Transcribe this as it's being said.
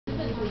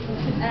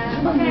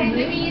Okay,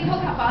 let me talk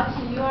about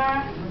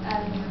your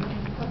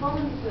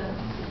performance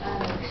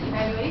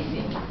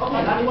evaluation.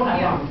 Okay, that's what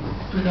I want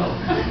to know.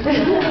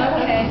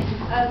 Okay.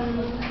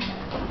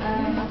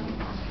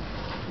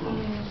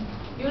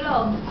 You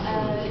know,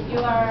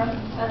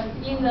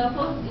 in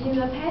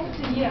the past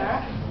year,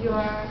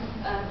 your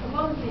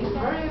performance is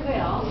very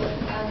well.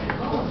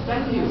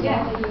 Thank you.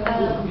 Yeah.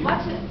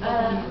 What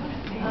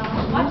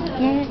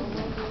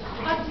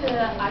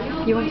are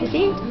you going to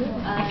do?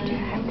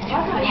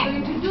 What are you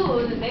going to do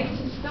the next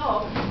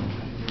stop?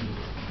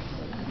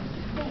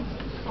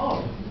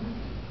 Oh,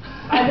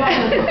 I want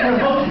to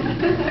promote you.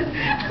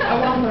 I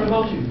want to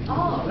promote you.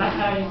 Oh. Like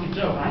I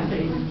deserve. I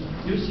think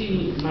you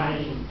see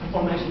my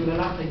performance in the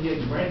last year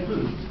is very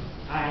good.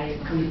 I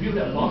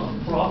contributed a lot of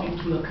profit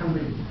to the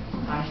company.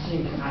 I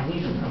think I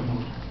need to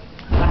promote.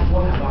 That's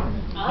what I want.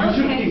 Okay. You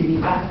should give me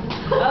that.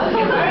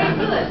 Okay, very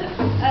good.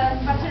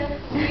 But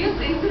do you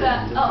think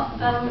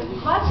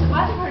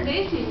what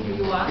position do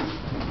you want?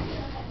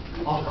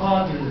 Of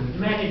course,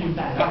 managing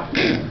director.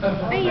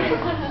 Let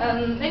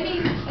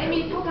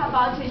me talk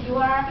about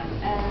your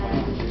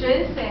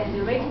strengths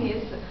and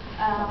weakness.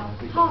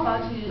 How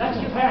about you? That's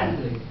a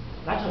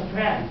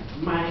friend.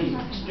 My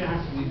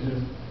strength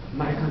is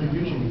my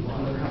contribution to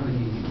the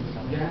company.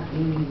 Yeah,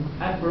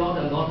 I brought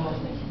a lot of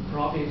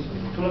profits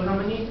to the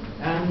company,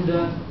 and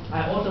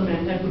I also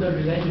maintain good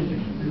relationship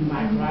with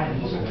my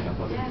clients.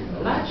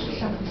 That's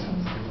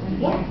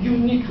what you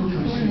need to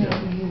consider,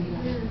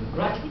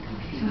 right?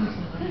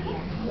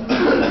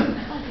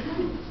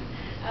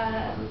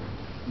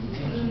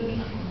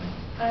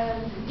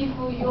 If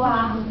you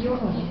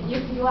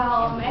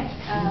are a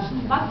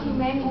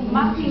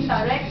marketing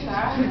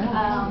director,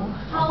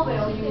 how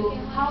will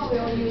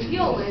you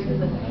deal with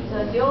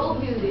the new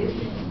business?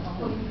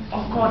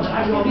 Of course, I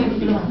will use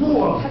the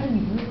whole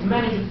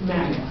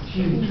management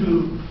team to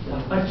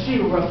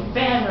achieve a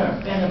better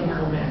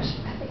performance,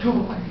 to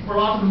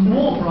bring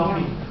more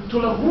profit to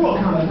the whole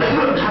company.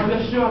 I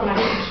will share my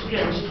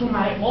experience to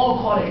my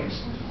all colleagues.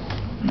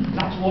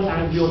 That's what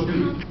I will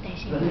do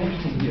the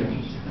next year.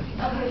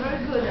 Okay, very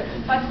good.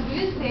 But do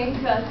you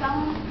think the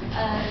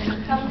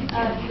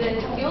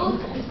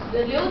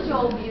new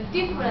job is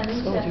different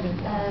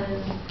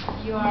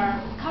your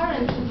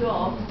current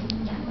job?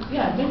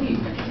 Yeah, maybe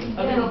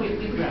a little bit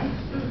different.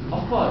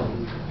 Of course,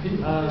 in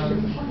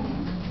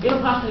the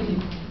past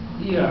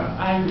year,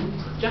 I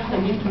just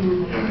need to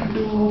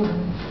do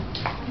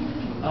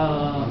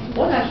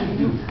what I should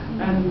do.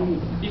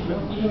 And if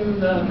in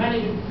the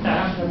managing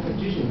director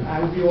position, I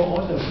will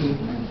also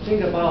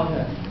think about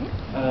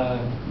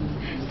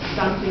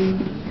something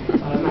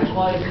my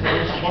colleagues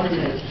and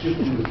subordinates should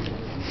do,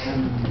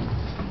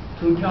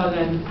 to tell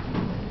them,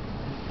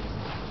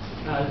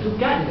 to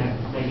guide them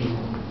maybe,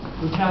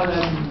 to tell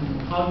them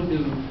how to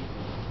do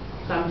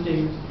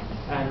something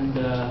and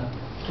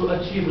to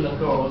achieve the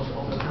goals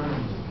of the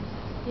company.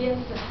 Yes,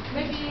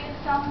 maybe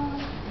some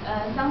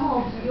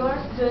of your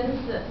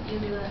strengths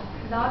is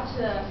not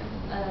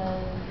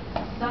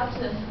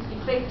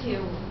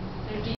effective.